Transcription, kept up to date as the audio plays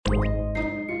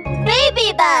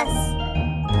TV bus.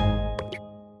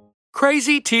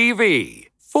 Crazy TV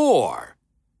 4.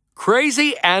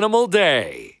 Crazy Animal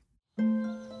Day.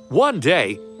 One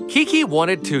day, Kiki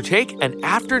wanted to take an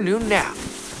afternoon nap,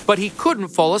 but he couldn't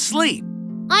fall asleep.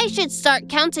 I should start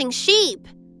counting sheep.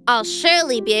 I'll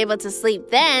surely be able to sleep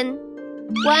then.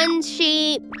 1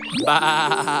 sheep.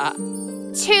 Ba,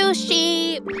 2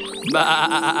 sheep.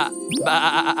 ba,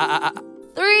 ba,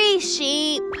 3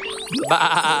 sheep.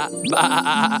 ba,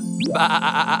 ba,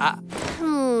 ba.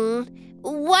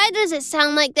 Why does it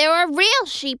sound like there are real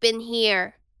sheep in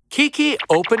here? Kiki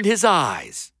opened his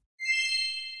eyes.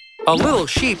 A little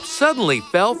sheep suddenly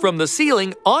fell from the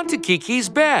ceiling onto Kiki's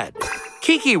bed.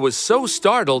 Kiki was so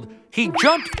startled, he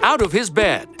jumped out of his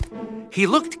bed. He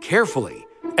looked carefully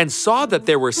and saw that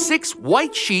there were 6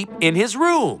 white sheep in his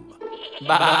room.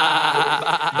 Ba,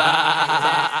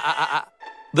 ba.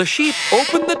 The sheep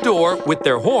opened the door with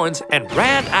their horns and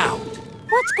ran out.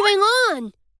 What's going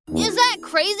on? Is that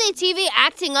crazy TV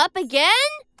acting up again?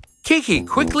 Kiki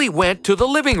quickly went to the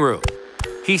living room.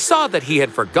 He saw that he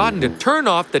had forgotten to turn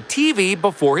off the TV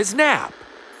before his nap.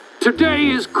 Today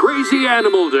is Crazy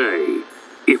Animal Day.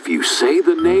 If you say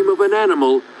the name of an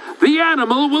animal, the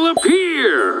animal will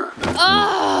appear.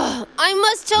 I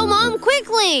must tell Mom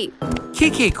quickly.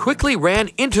 Kiki quickly ran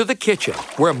into the kitchen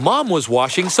where Mom was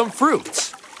washing some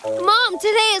fruits. Mom,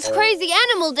 today is Crazy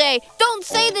Animal Day. Don't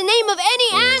say the name of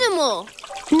any animal.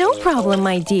 No problem,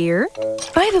 my dear.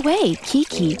 By the way,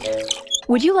 Kiki,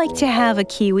 would you like to have a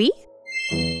kiwi?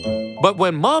 But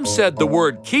when Mom said the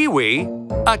word kiwi,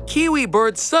 a kiwi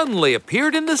bird suddenly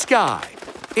appeared in the sky.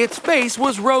 Its face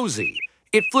was rosy.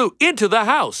 It flew into the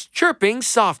house, chirping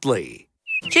softly.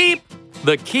 Cheep!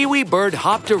 The kiwi bird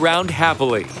hopped around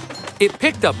happily. It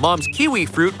picked up Mom's kiwi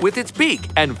fruit with its beak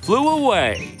and flew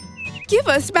away. Give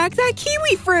us back that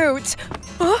kiwi fruit!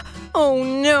 Oh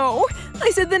no!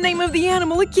 I said the name of the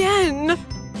animal again!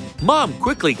 Mom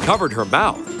quickly covered her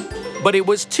mouth, but it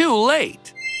was too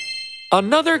late.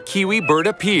 Another kiwi bird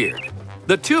appeared.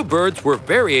 The 2 birds were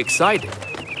very excited.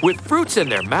 With fruits in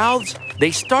their mouths,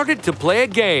 they started to play a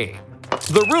game.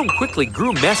 The room quickly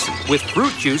grew messy with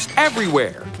fruit juice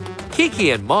everywhere.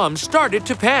 Kiki and Mom started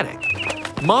to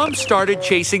panic. Mom started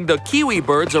chasing the kiwi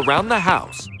birds around the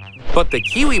house. But the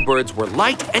kiwi birds were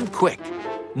light and quick.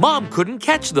 Mom couldn't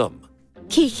catch them.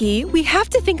 Kiki, we have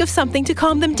to think of something to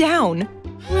calm them down.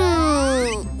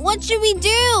 What should we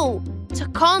do to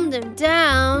calm them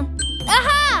down?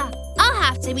 Aha! I'll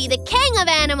have to be the king of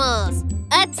animals,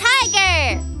 a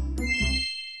tiger!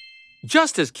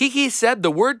 Just as Kiki said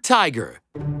the word tiger,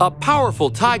 a powerful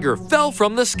tiger fell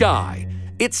from the sky.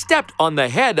 It stepped on the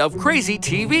head of Crazy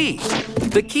TV.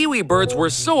 The kiwi birds were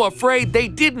so afraid they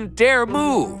didn't dare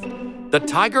move. The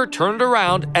tiger turned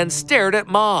around and stared at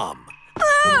Mom.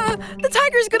 The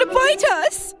tiger's gonna bite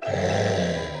us!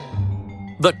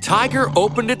 The tiger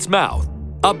opened its mouth,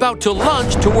 about to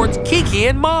lunge towards Kiki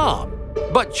and Mom.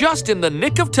 But just in the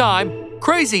nick of time,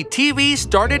 Crazy TV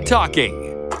started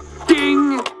talking.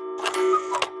 Ding!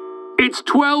 It's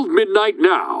 12 midnight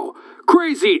now.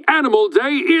 Crazy Animal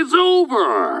Day is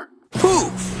over.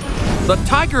 Poof! The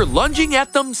tiger lunging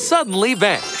at them suddenly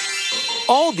vanished.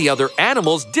 All the other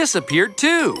animals disappeared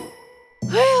too.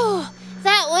 Whew!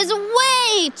 That was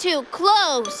way too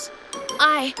close.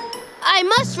 I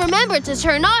must remember to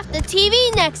turn off the TV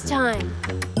next time.